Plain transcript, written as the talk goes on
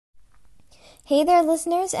Hey there,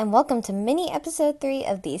 listeners, and welcome to mini episode 3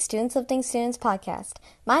 of the Students Lifting Students podcast.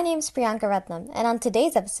 My name is Priyanka Ratnam, and on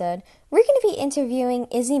today's episode, we're going to be interviewing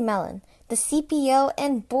Izzy Melin, the CPO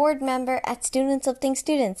and board member at Students Lifting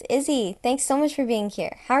Students. Izzy, thanks so much for being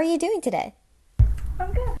here. How are you doing today?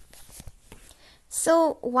 I'm good.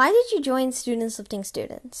 So, why did you join Students Lifting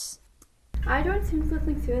Students? I joined Students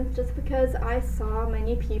Lifting Students just because I saw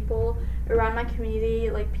many people around my community,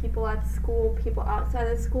 like people at school, people outside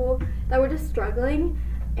of school, that were just struggling.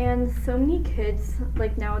 And so many kids,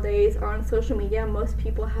 like nowadays, are on social media. Most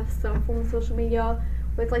people have some form of social media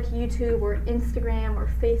with like YouTube or Instagram or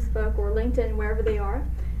Facebook or LinkedIn, wherever they are.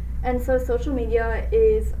 And so social media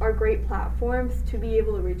are great platforms to be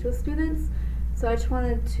able to reach those students. So I just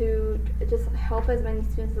wanted to just help as many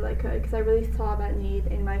students as I could because I really saw that need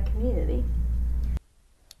in my community.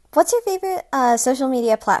 What's your favorite social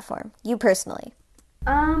media platform, you personally?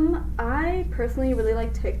 I personally really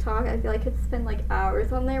like TikTok. I feel like I could spend like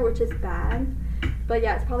hours on there, which is bad. But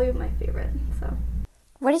yeah, it's probably my favorite. So.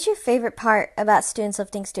 What is your favorite part about Students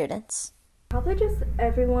Lifting Students? Probably just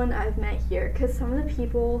everyone I've met here, because some of the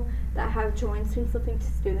people that have joined Students Lifting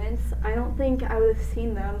Students, I don't think I would have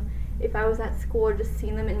seen them if I was at school or just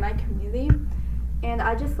seeing them in my community. And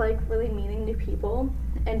I just like really meeting new people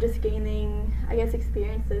and just gaining, I guess,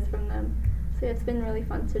 experiences from them. So yeah, it's been really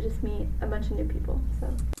fun to just meet a bunch of new people.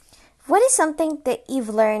 So, what is something that you've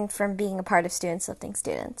learned from being a part of Students Lifting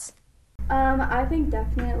Students? I think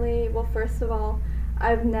definitely, well, first of all,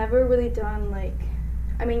 I've never really done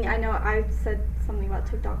I know I said something about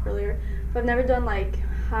TikTok earlier, but I've never done like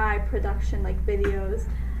high production like videos.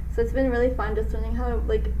 So it's been really fun just learning how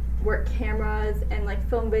to work cameras and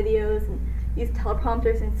film videos and use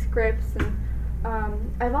teleprompters and scripts. And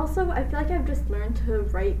I feel like I've just learned to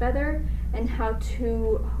write better and how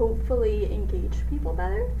to hopefully engage people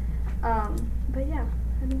better. But yeah,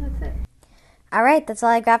 I think that's it. All right, that's all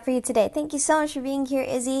I got for you today. Thank you so much for being here,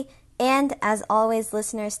 Izzy. And as always,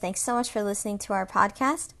 listeners, thanks so much for listening to our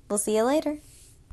podcast. We'll see you later.